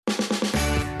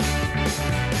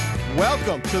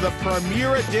Welcome to the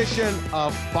premiere edition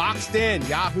of Boxed In,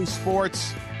 Yahoo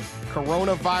Sports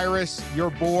Coronavirus, Your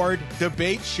Board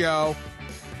debate show.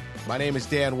 My name is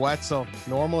Dan Wetzel,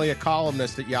 normally a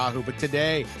columnist at Yahoo, but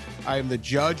today I am the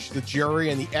judge, the jury,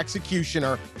 and the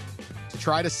executioner to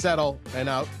try to settle an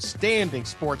outstanding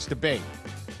sports debate.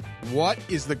 What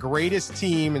is the greatest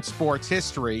team in sports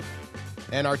history?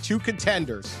 And our two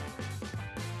contenders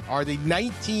are the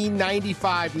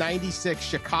 1995-96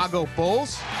 Chicago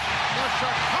Bulls. The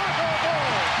Chicago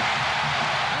Bulls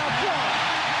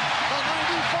have won the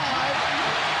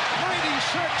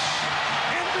 95-96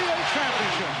 NBA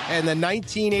championship. And the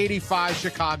 1985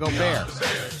 Chicago Bears.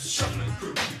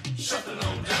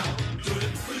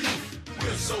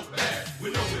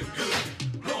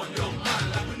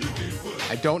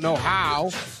 I don't know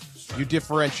how you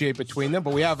differentiate between them,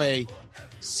 but we have a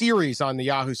series on the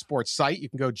Yahoo Sports site. You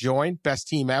can go join. Best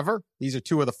team ever. These are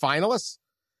two of the finalists.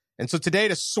 And so today,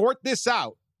 to sort this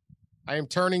out, I am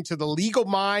turning to the legal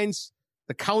minds,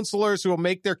 the counselors who will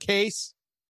make their case.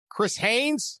 Chris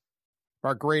Haynes,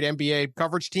 our great NBA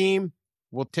coverage team,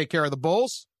 will take care of the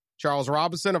Bulls. Charles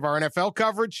Robinson of our NFL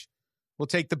coverage will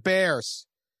take the Bears.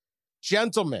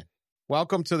 Gentlemen,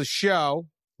 welcome to the show.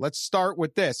 Let's start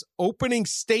with this. Opening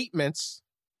statements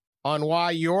on why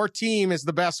your team is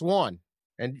the best one.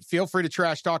 And feel free to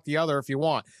trash talk the other if you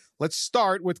want. Let's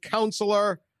start with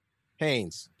Counselor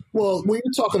Haynes. Well, when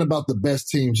you're talking about the best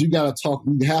teams, you have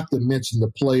to mention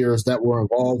the players that were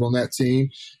involved on that team.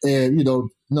 And, none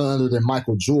other than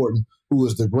Michael Jordan, who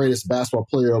is the greatest basketball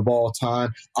player of all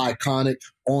time, iconic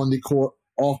on the court,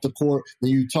 off the court. Then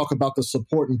you talk about the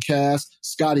supporting cast,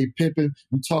 Scottie Pippen.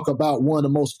 You talk about one of the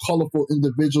most colorful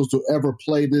individuals to ever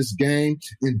play this game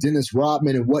in Dennis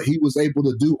Rodman and what he was able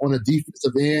to do on the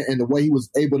defensive end and the way he was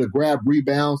able to grab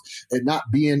rebounds and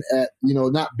not being at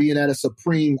a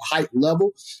supreme height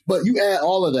level. But you add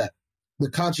all of that, the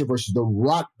controversy, the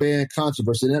rock band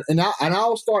controversy. And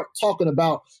I'll start talking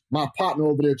about my partner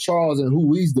over there, Charles, and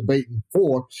who he's debating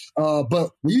for. But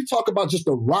when you talk about just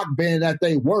the rock band that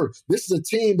they were, this is a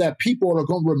team that people are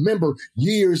going to remember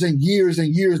years and years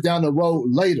and years down the road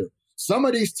later. Some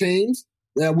of these teams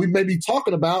that we may be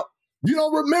talking about, you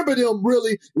don't remember them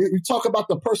really. You talk about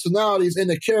the personalities and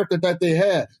the character that they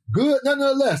had. Good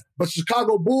nonetheless. But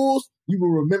Chicago Bulls, you will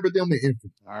remember them in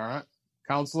infamy. All right.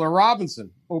 Counselor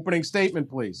Robinson, opening statement,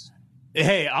 please.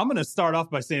 Hey, I'm going to start off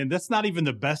by saying that's not even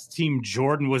the best team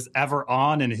Jordan was ever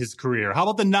on in his career. How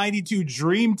about the 92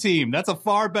 Dream Team? That's a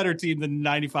far better team than the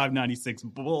 95-96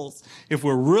 Bulls, if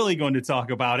we're really going to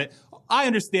talk about it. I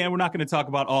understand we're not going to talk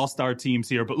about all-star teams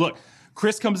here, but look,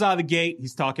 Chris comes out of the gate.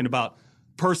 He's talking about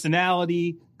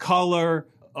personality, color,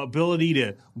 ability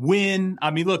to win.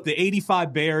 I mean, look, the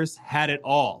 85 Bears had it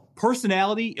all.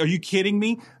 Personality, are you kidding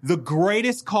me? The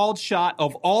greatest called shot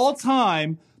of all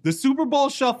time, the Super Bowl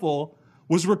Shuffle,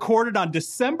 was recorded on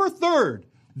December 3rd,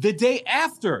 the day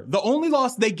after. The only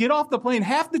loss, they get off the plane,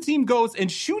 half the team goes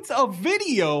and shoots a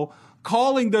video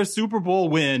calling their Super Bowl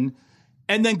win,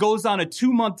 and then goes on a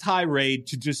 2-month tirade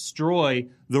to destroy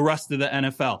the rest of the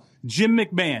NFL. Jim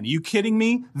McMahon, are you kidding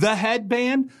me? The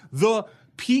headband, the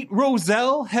Pete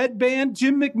Rozelle headband,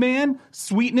 Jim McMahon,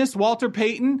 Sweetness, Walter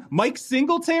Payton, Mike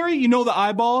Singletary, the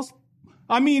eyeballs.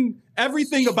 I mean,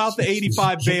 everything about the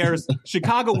 85 Bears,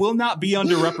 Chicago will not be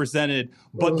underrepresented,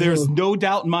 but there's no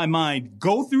doubt in my mind.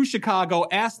 Go through Chicago,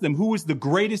 ask them who was the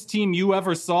greatest team you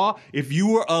ever saw. If you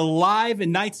were alive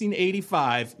in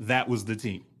 1985, that was the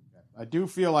team. I do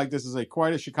feel like this is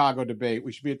quite a Chicago debate.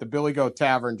 We should be at the Billy Goat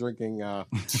Tavern drinking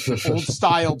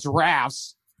old-style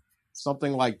drafts,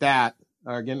 something like that.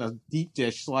 Getting a deep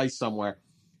dish slice somewhere.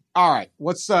 All right,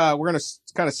 we're going to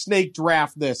kind of snake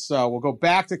draft this. We'll go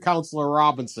back to Counselor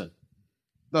Robinson.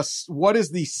 What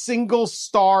is the single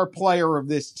star player of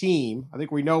this team? I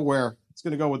think we know where it's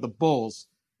going to go with the Bulls.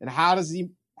 And how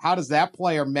does that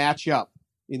player match up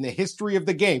in the history of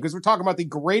the game? Because we're talking about the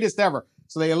greatest ever.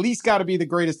 So they at least got to be the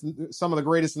greatest, some of the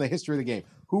greatest in the history of the game.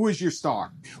 Who is your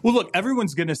star? Well, look,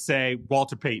 everyone's going to say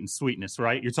Walter Payton, Sweetness,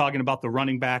 right? You're talking about the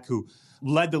running back who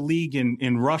led the league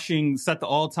in rushing, set the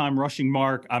all-time rushing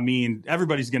mark. I mean,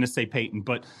 everybody's going to say Payton,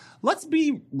 but let's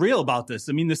be real about this.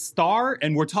 I mean, the star,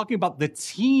 and we're talking about the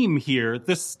team here,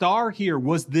 the star here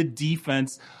was the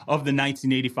defense of the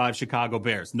 1985 Chicago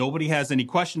Bears. Nobody has any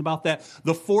question about that.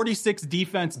 The 46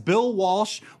 defense, Bill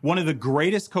Walsh, one of the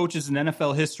greatest coaches in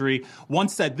NFL history,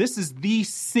 once said this is the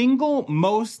single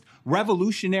most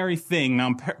revolutionary thing. Now,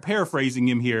 I'm paraphrasing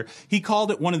him here. He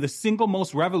called it one of the single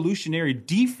most revolutionary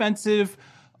defensive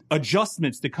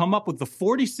adjustments to come up with the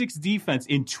 46 defense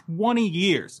in 20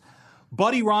 years.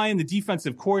 Buddy Ryan, the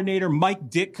defensive coordinator, Mike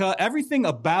Ditka, everything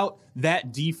about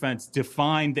that defense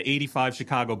defined the 85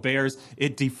 Chicago Bears.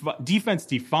 Defense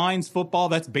defines football.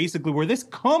 That's basically where this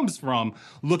comes from,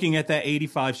 looking at that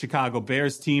 85 Chicago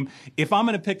Bears team. If I'm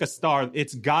going to pick a star,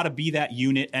 it's got to be that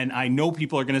unit. And I know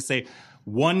people are going to say,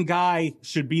 one guy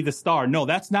should be the star. No,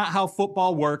 that's not how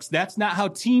football works. That's not how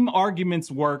team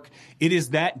arguments work. It is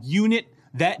that unit,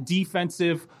 that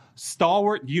defensive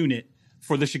stalwart unit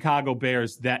for the Chicago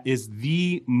Bears that is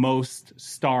the most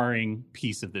starring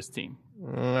piece of this team.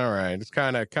 All right. It's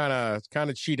kind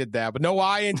of cheated that, but no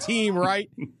I in team,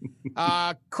 right?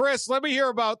 Chris, let me hear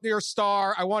about your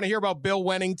star. I want to hear about Bill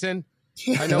Wennington.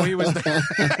 I know he was.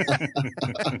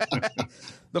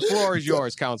 The floor is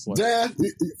yours, counselor. Dad,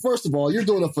 first of all, you're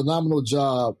doing a phenomenal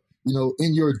job,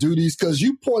 in your duties, because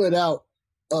you pointed out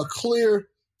a clear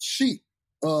cheating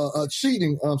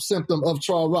symptom of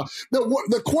Charles Rock.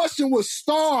 The question was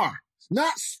star,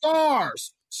 not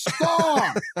stars.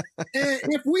 Star. And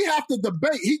if we have to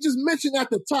debate, he just mentioned at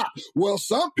the top, well,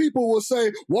 some people will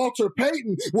say Walter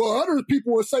Payton. Well, other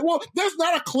people will say, well, there's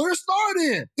not a clear star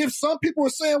then. If some people are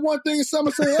saying one thing and some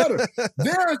are saying other.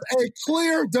 There's a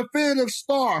clear, definitive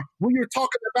star when you're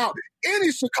talking about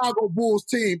any Chicago Bulls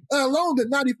team, alone the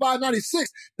 95-96.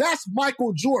 That's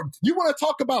Michael Jordan. You want to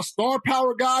talk about star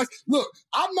power, guys? Look,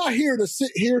 I'm not here to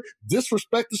sit here,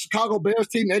 disrespect the Chicago Bears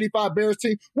team, the 85 Bears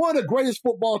team, one of the greatest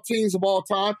football teams of all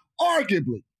time,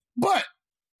 arguably. But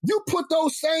you put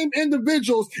those same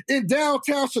individuals in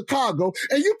downtown Chicago,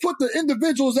 and you put the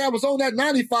individuals that was on that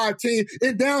 95 team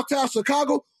in downtown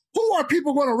Chicago, who are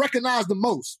people going to recognize the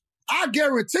most? I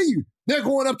guarantee you, they're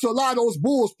going up to a lot of those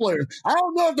Bulls players. I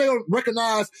don't know if they'll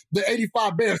recognize the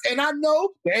 85 Bears. And I know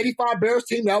the 85 Bears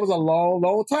team, that was a long,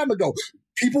 long time ago.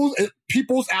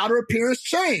 People's outer appearance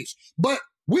changed. But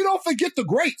we don't forget the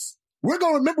greats. We're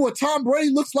going to remember what Tom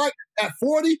Brady looks like at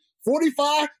 40,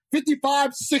 45,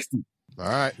 55, 60. All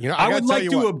right. I would like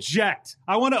to object.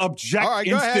 I want to object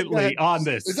instantly on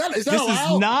this. Is that this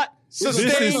allowed? Is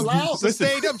not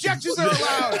sustained. Objections are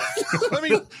allowed. Let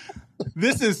me.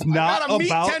 This is not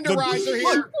about tenderizer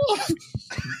here.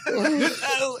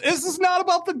 This is not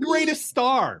about the greatest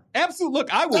star. Absolutely.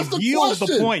 Look, I will yield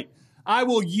the point. I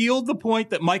will yield the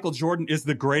point that Michael Jordan is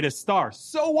the greatest star.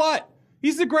 So what?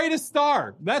 He's the greatest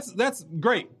star. That's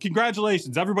great.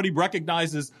 Congratulations. Everybody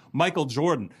recognizes Michael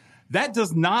Jordan. That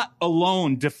does not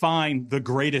alone define the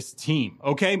greatest team.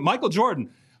 Okay, Michael Jordan.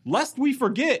 Lest we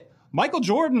forget, Michael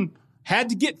Jordan had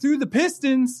to get through the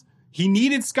Pistons. He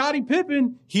needed Scottie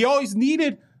Pippen. He always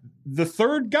needed the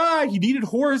third guy. He needed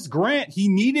Horace Grant. He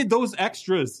needed those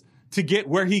extras to get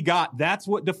where he got. That's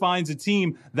what defines a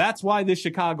team. That's why the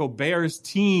Chicago Bears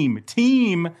team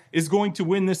is going to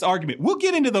win this argument. We'll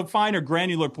get into the finer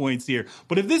granular points here.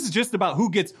 But if this is just about who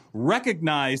gets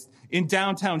recognized in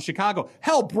downtown Chicago,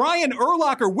 hell, Brian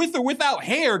Urlacher with or without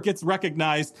hair gets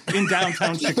recognized in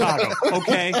downtown Chicago.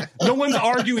 Okay? No one's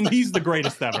arguing he's the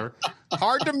greatest ever.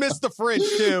 Hard to miss the fridge,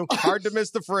 too. Hard to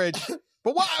miss the fridge.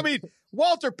 But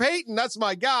Walter Payton, that's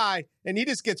my guy, and he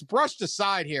just gets brushed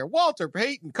aside here. Walter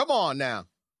Payton, come on now.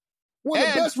 One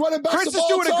of the best running backs Chris of is all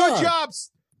doing time. a good job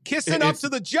kissing up to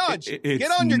the judge.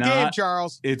 Get on your game,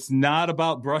 Charles. It's not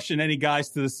about brushing any guys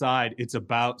to the side. It's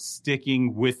about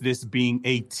sticking with this being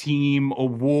a team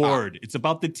award. It's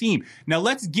about the team. Now,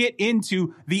 let's get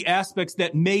into the aspects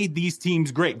that made these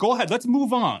teams great. Go ahead. Let's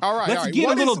move on. All right. Let's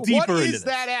get a little deeper into this. What is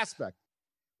that aspect?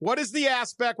 What is the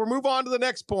aspect? We'll move on to the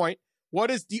next point. What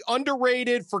is the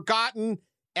underrated, forgotten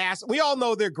aspect? We all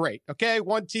know they're great, okay?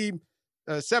 One team,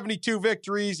 72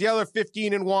 victories, the other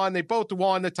 15-1. They both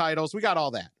won the titles. We got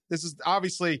all that. This is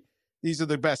obviously, these are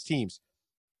the best teams.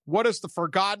 What is the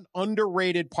forgotten,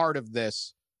 underrated part of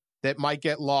this that might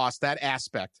get lost, that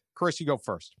aspect? Chris, you go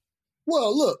first.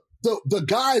 Well, look, the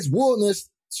guys' willingness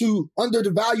to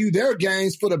undervalue their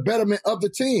games for the betterment of the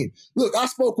team. Look, I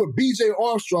spoke with B.J.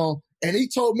 Armstrong, and he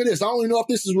told me this. I don't even know if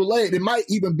this is related. It might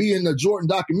even be in the Jordan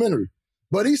documentary.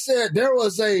 But he said there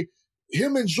was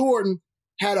him and Jordan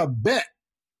had a bet,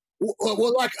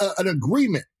 an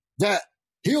agreement that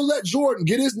he'll let Jordan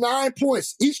get his 9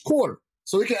 points each quarter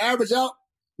so he can average out,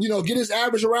 get his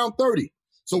average around 30.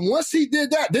 So once he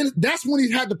did that, then that's when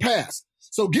he had to pass.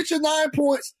 So get your 9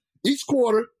 points each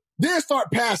quarter, then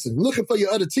start passing, looking for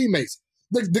your other teammates.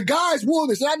 The guy's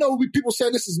willingness, and I know people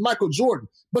say this is Michael Jordan,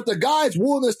 but the guy's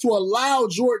willingness to allow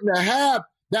Jordan to have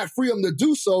that freedom to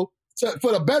do so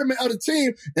for the betterment of the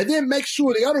team, and then make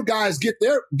sure the other guys get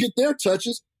their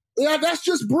touches. Yeah, that's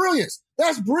just brilliance.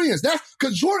 That's brilliance. That's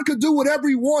because Jordan could do whatever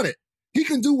he wanted. He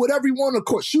can do whatever he wanted, of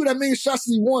course, shoot as many shots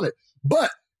as he wanted.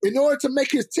 But in order to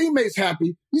make his teammates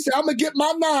happy, he said, I'm going to get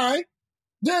my 9,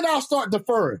 then I'll start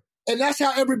deferring. And that's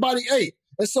how everybody ate.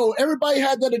 And so everybody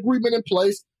had that agreement in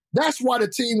place. That's why the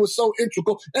team was so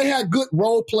integral. They had good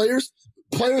role players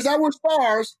that were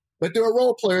stars, but they were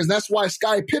role players. That's why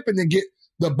Scottie Pippen didn't get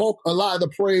a lot of the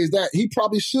praise that he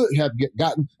probably should have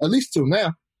gotten, at least till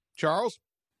now. Charles?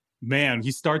 Man,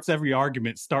 he starts every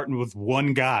argument starting with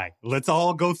one guy. Let's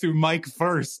all go through Mike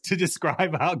first to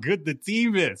describe how good the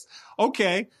team is.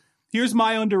 Okay, here's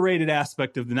my underrated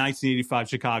aspect of the 1985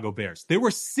 Chicago Bears. There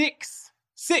were six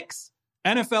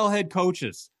NFL head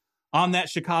coaches on that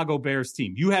Chicago Bears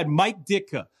team. You had Mike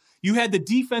Ditka. You had the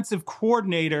defensive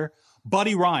coordinator,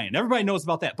 Buddy Ryan. Everybody knows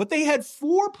about that. But they had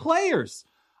 4 players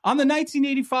on the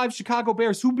 1985 Chicago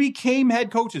Bears who became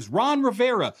head coaches. Ron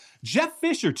Rivera, Jeff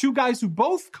Fisher, 2 guys who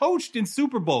both coached in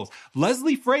Super Bowls.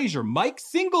 Leslie Frazier, Mike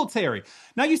Singletary.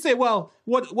 Now you say, well,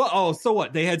 so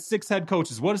what? They had 6 head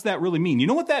coaches. What does that really mean? You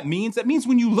know what that means? That means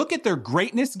when you look at their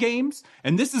greatness games,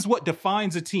 and this is what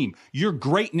defines a team, your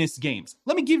greatness games.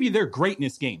 Let me give you their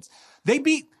greatness games. They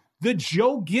beat the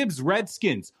Joe Gibbs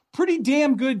Redskins, pretty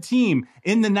damn good team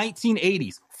in the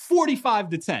 1980s,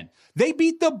 45-10. They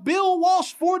beat the Bill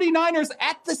Walsh 49ers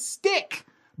at the Stick.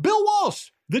 Bill Walsh,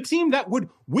 the team that would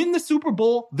win the Super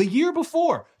Bowl the year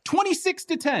before,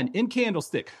 26-10 in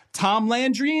Candlestick. Tom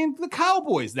Landry and the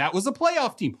Cowboys, that was a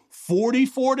playoff team,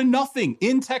 44-0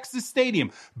 in Texas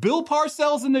Stadium. Bill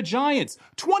Parcells and the Giants,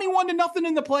 21-0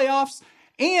 in the playoffs.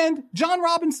 And John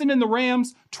Robinson and the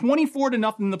Rams,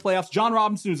 24-0 in the playoffs. John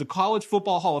Robinson is a college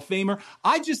football Hall of Famer.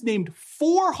 I just named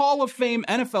 4 Hall of Fame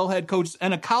NFL head coaches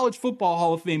and a college football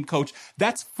Hall of Fame coach.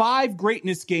 That's 5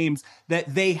 greatness games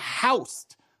that they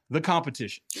housed the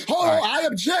competition. Hold on, I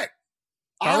object.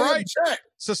 I object.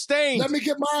 Sustained. Let me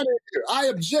get mine in here. I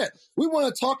object. We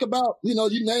want to talk about, you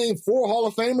name 4 Hall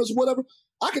of Famers or whatever.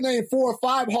 I can name 4 or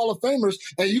 5 Hall of Famers,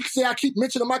 and you can say I keep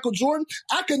mentioning Michael Jordan.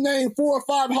 I can name 4 or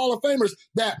 5 Hall of Famers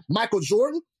that Michael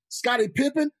Jordan, Scottie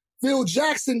Pippen, Phil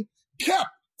Jackson kept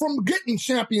from getting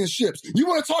championships. You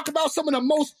want to talk about some of the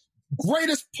most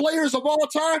greatest players of all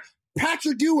time?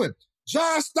 Patrick Ewing,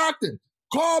 John Stockton,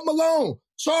 Karl Malone,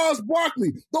 Charles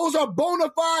Barkley. Those are bona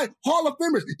fide Hall of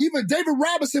Famers. Even David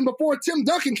Robinson before Tim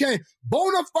Duncan came.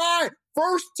 Bona fide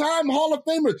first-time Hall of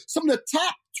Famers. Some of the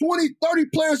top 20, 30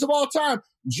 players of all time.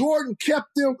 Jordan kept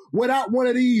them without one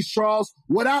of these, Charles.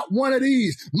 Without one of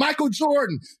these. Michael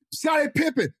Jordan, Scottie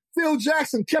Pippen, Phil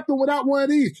Jackson kept them without one of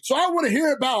these. So I want to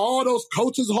hear about all those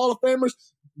coaches, Hall of Famers.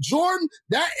 Jordan,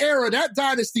 that era, that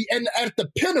dynasty, and at the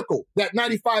pinnacle, that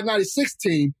 95-96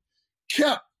 team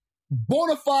kept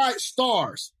bona fide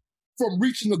stars from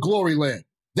reaching the glory land.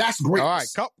 That's great. All right,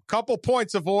 couple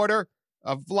points of order.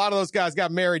 A lot of those guys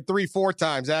got married 3-4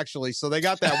 times, actually, so they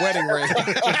got that wedding ring.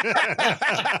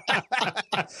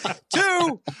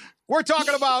 2, we're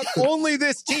talking about only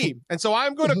this team. And so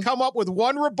I'm going to come up with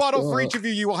one rebuttal for each of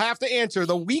you. You will have to answer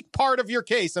the weak part of your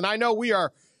case. And I know we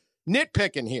are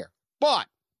nitpicking here, but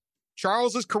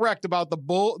Charles is correct about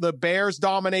the Bears'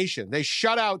 domination. They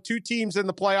shut out 2 teams in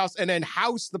the playoffs and then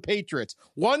housed the Patriots.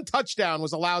 1 touchdown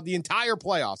was allowed the entire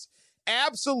playoffs.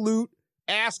 Absolute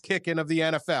ass-kicking of the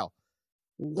NFL.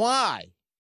 Why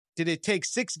did it take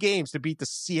 6 games to beat the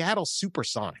Seattle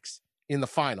Supersonics in the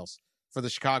finals for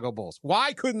the Chicago Bulls?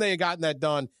 Why couldn't they have gotten that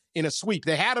done in a sweep?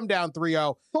 They had them down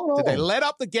 3-0. Did they let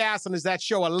up the gas, and does that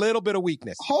show a little bit of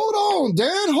weakness? Hold on,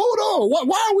 Dan. Hold on.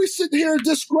 Why are we sitting here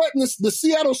discrediting the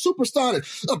Seattle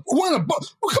Supersonics? Come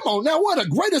on now. One of the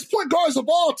greatest point guards of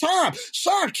all time.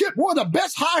 Sean Kemp, one of the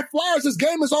best high flyers this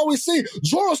game has always seen.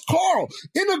 George Karl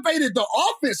innovated the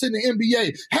offense in the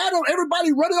NBA. Had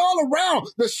everybody running all around.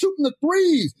 They're shooting the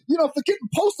threes. Forgetting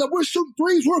post up. We're shooting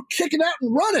threes. We're kicking out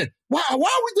and running. Why are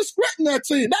we discrediting that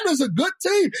team? That is a good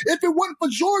team. If it wasn't for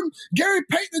Jordan, Gary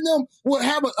Payton and them would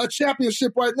have a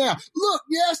championship right now. Look,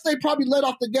 yes, they probably let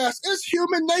off the gas. It's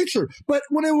human nature. But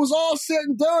when it was all said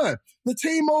and done, the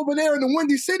team over there in the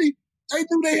Windy City, they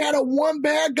knew they had a one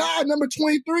bad guy, number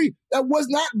 23, that was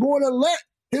not going to let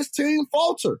his team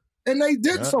falter. And they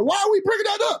did so. Why are we bringing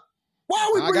that up? Why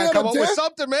are we bringing that up, I got to come up with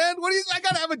something, man. I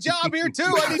got to have a job here, too.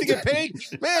 I need to get paid.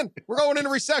 Man, we're going into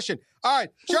recession. All right,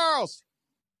 Charles.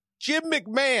 Jim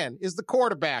McMahon is the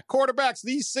quarterback. Quarterback's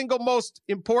the single most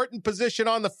important position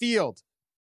on the field.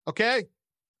 Okay?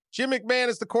 Jim McMahon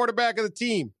is the quarterback of the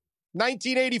team.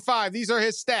 1985, these are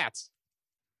his stats.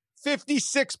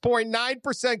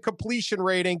 56.9% completion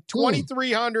rating,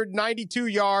 2,392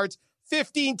 yards,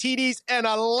 15 TDs, and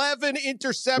 11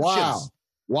 interceptions.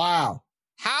 Wow.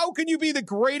 How can you be the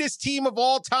greatest team of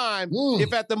all time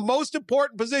if at the most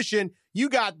important position you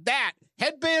got that?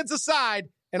 Headbands aside,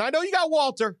 and I know you got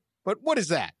Walter, but what is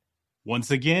that?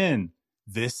 Once again,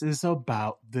 this is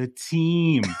about the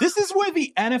team. This is where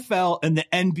the NFL and the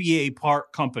NBA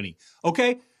part company,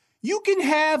 okay? You can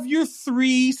have your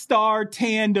 3-star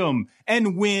tandem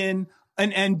and win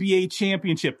an NBA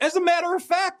championship. As a matter of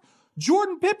fact,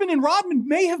 Jordan, Pippen, and Rodman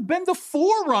may have been the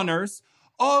forerunners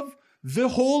of the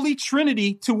Holy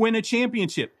Trinity to win a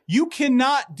championship. You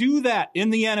cannot do that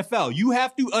in the NFL. You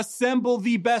have to assemble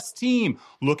the best team.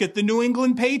 Look at the New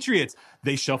England Patriots.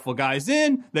 They shuffle guys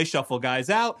in, they shuffle guys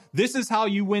out. This is how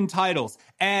you win titles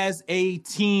as a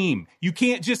team. You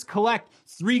can't just collect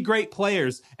 3 great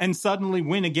players and suddenly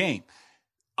win a game.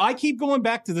 I keep going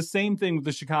back to the same thing with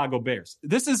the Chicago Bears.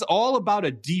 This is all about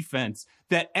a defense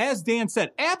that, as Dan said,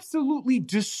 absolutely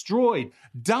destroyed,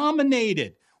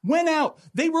 dominated, went out.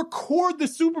 They record the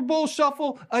Super Bowl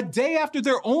shuffle a day after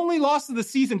their only loss of the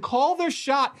season, call their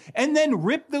shot, and then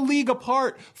rip the league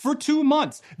apart for 2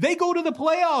 months. They go to the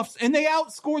playoffs and they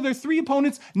outscore their 3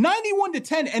 opponents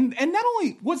 91-10. And not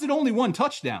only was it only 1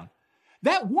 touchdown,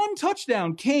 that 1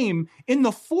 touchdown came in the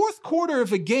 4th quarter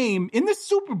of a game in the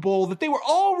Super Bowl that they were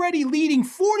already leading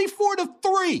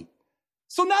 44-3.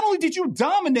 So not only did you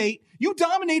dominate, you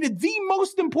dominated the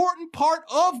most important part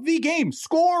of the game,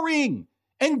 scoring,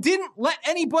 and didn't let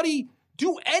anybody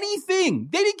do anything.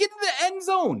 They didn't get to the end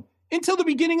zone until the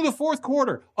beginning of the 4th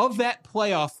quarter of that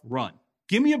playoff run.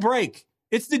 Give me a break.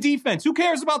 It's the defense. Who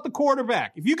cares about the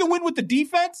quarterback? If you can win with the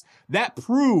defense, that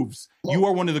proves you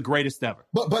are one of the greatest ever.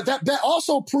 But that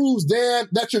also proves, Dan,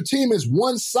 that your team is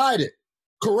one-sided,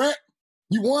 correct?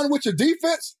 You won with your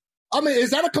defense? I mean,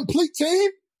 is that a complete team?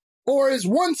 Or is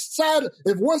one side of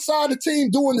the team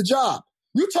doing the job?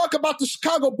 You talk about the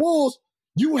Chicago Bulls,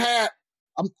 you had,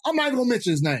 I'm not even going to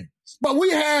mention his name, but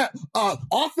we had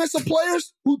offensive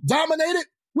players who dominated.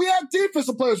 We had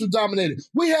defensive players who dominated.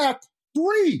 We have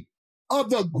 3 of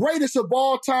the greatest of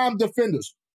all time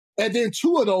defenders. And then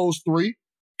 2 of those 3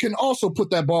 can also put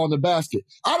that ball in the basket.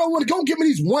 I don't want to go give me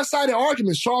these one-sided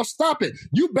arguments, Sean. Stop it.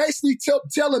 You basically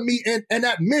telling me and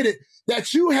admitted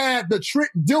that you had the Trent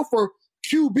Dilfer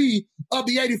QB of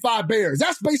the 85 Bears.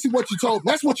 That's basically what you told.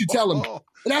 That's what you're telling me.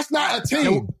 That's not a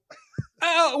team.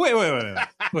 Wait.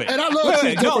 And I love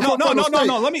Trent Dilfer.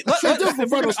 No. Let me.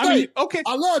 Okay.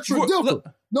 I love Trent Dilfer.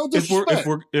 No disrespect.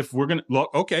 If we're gonna look,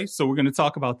 okay, so we're gonna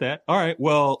talk about that. All right.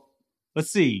 Well,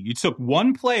 let's see. You took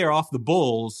 1 player off the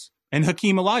Bulls, and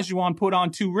Hakeem Olajuwon put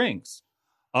on 2 rings.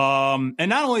 And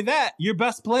not only that, your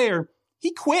best player,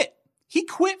 he quit. He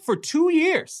quit for 2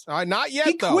 years. Not yet,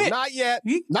 though. Quit. Not yet.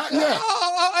 Not yet.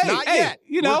 Not yet.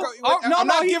 You know, I'm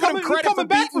not giving him credit for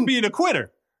back for being a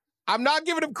quitter. I'm not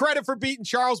giving him credit for beating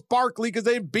Charles Barkley because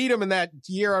they didn't beat him in that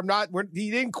year.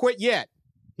 He didn't quit yet.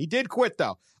 He did quit,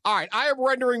 though. All right, I am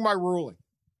rendering my ruling.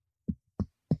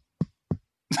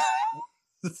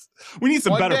 We need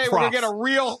some better props. We're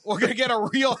gonna get a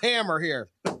real hammer here.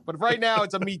 But right now,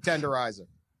 it's a meat tenderizer.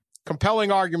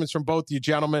 Compelling arguments from both you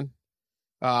gentlemen.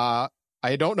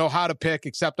 I don't know how to pick,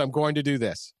 except I'm going to do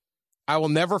this. I will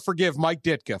never forgive Mike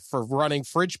Ditka for running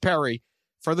Fridge Perry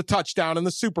for the touchdown in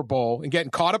the Super Bowl and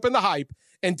getting caught up in the hype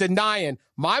and denying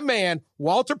my man,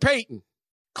 Walter Payton,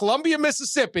 Columbia,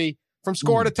 Mississippi, from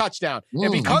scoring a touchdown.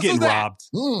 And because of that,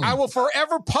 I will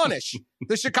forever punish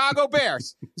the Chicago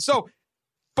Bears. So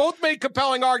both made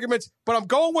compelling arguments, but I'm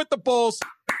going with the Bulls.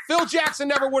 Phil Jackson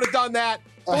never would have done that.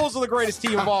 Bulls are the greatest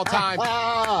team of all time.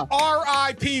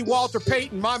 R.I.P. Walter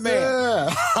Payton, my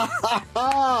man.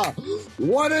 Yeah.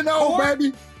 1-0,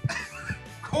 baby.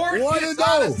 Court is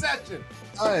out of session.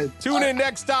 Tune in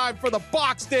next time for the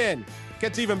Boxed In.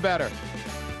 Gets even better.